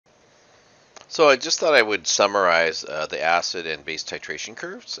So I just thought I would summarize the acid and base titration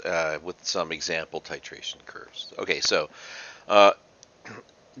curves with some example titration curves. Okay, so uh,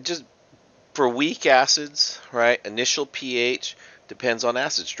 just for weak acids, right, initial pH depends on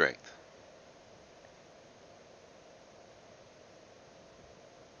acid strength.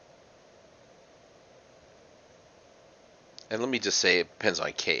 And let me just say it depends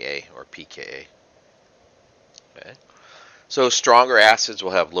on Ka or pKa. Okay. So stronger acids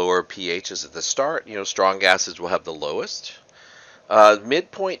will have lower pHs at the start. Strong acids will have the lowest.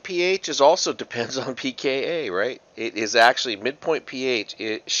 Midpoint pH is also depends on pKa, right? It is actually midpoint pH.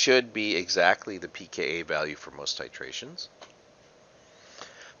 It should be exactly the pKa value for most titrations.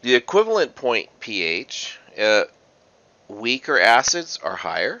 The equivalent point pH, weaker acids are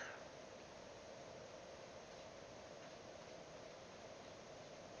higher.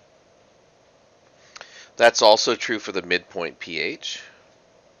 That's also true for the midpoint pH.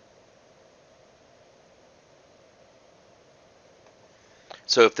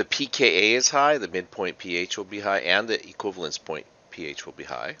 So if the pKa is high, the midpoint pH will be high, and the equivalence point pH will be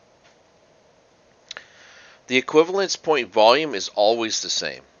high. The equivalence point volume is always the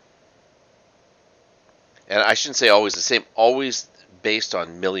same. And I shouldn't say always the same, always based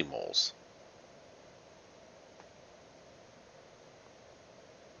on millimoles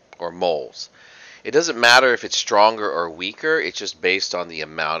or moles. It doesn't matter if it's stronger or weaker, it's just based on the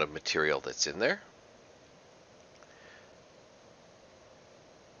amount of material that's in there.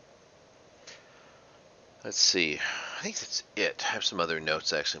 Let's see. I think that's it. I have some other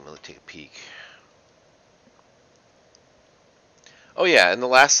notes actually. I'm going to take a peek. Oh yeah, and the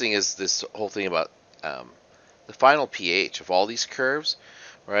last thing is this whole thing about the final pH of all these curves,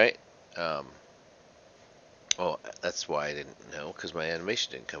 right? Um, oh, that's why I didn't know, because my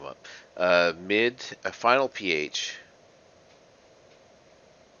animation didn't come up. Final pH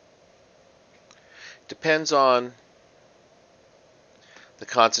depends on the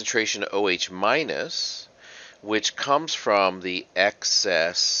concentration of OH minus, which comes from the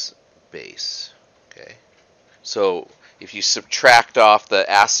excess base. Okay, so if you subtract off the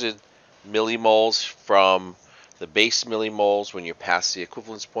acid millimoles from the base millimoles when you're past the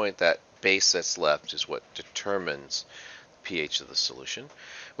equivalence point, that base that's left is what determines the pH of the solution.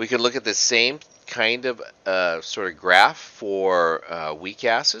 We can look at the same kind of sort of graph for weak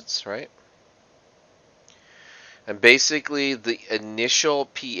acids, right? And basically, the initial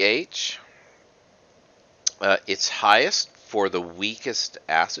pH, it's highest for the weakest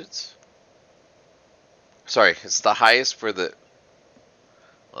acids. Sorry, it's the highest for the.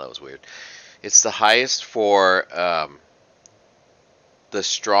 Well, that was weird. It's the highest for the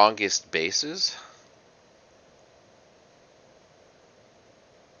strongest bases.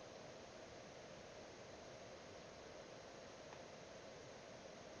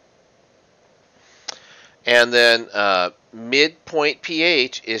 And then midpoint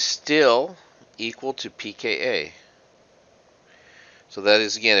pH is still equal to pKa. So that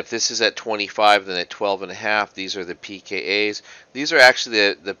is, again, if this is at 25, then at 12.5, these are the pKa's. These are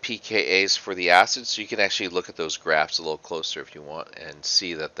actually the pKa's for the acids, so you can actually look at those graphs a little closer if you want and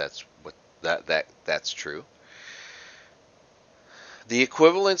see that that's true. The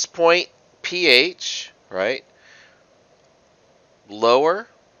equivalence point pH, right? Lower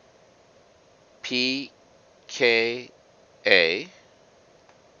pKa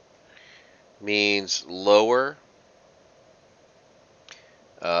means lower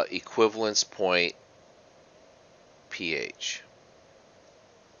equivalence point pH.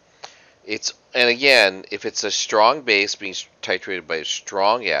 And again, if it's a strong base being titrated by a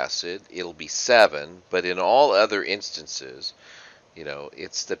strong acid, it'll be 7. But in all other instances,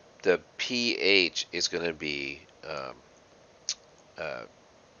 it's the pH is going to be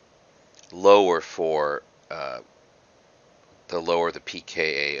lower for the lower the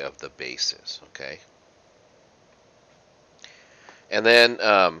pKa of the bases. Okay. And then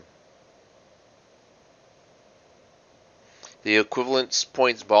the equivalence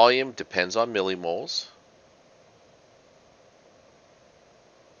points volume depends on millimoles.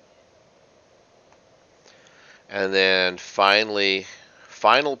 And then finally,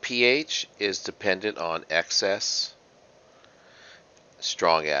 final pH is dependent on excess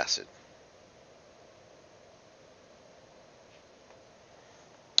strong acid.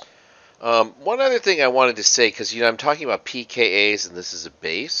 One other thing I wanted to say, because I'm talking about pKa's and this is a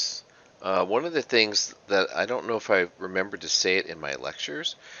base. One of the things that I don't know if I remember to say it in my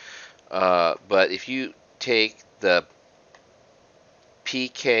lectures, but if you take the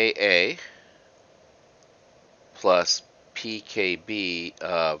pKa plus pKb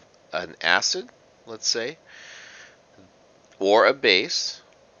of an acid, let's say, or a base,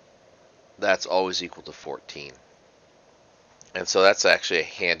 that's always equal to 14. And so that's actually a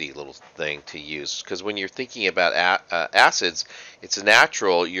handy little thing to use, because when you're thinking about acids, it's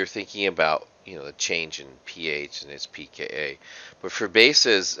natural you're thinking about, the change in pH and its pKa. But for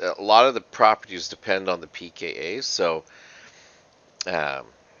bases, a lot of the properties depend on the pKa. So, um,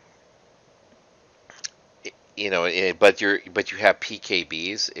 but you have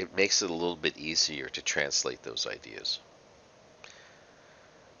pKbs. It makes it a little bit easier to translate those ideas.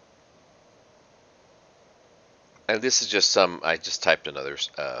 And this is just I just typed another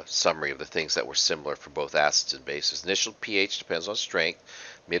summary of the things that were similar for both acids and bases. Initial pH depends on strength.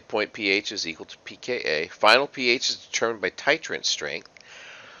 Midpoint pH is equal to pKa. Final pH is determined by titrant strength.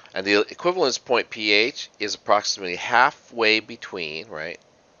 And the equivalence point pH is approximately halfway between, right,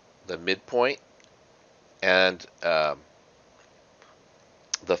 the midpoint and the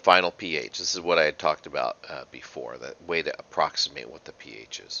final pH. This is what I had talked about before, that way to approximate what the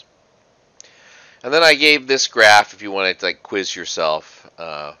pH is. And then I gave this graph if you wanted to quiz yourself,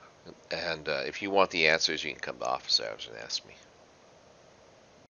 and if you want the answers, you can come to office hours and ask me.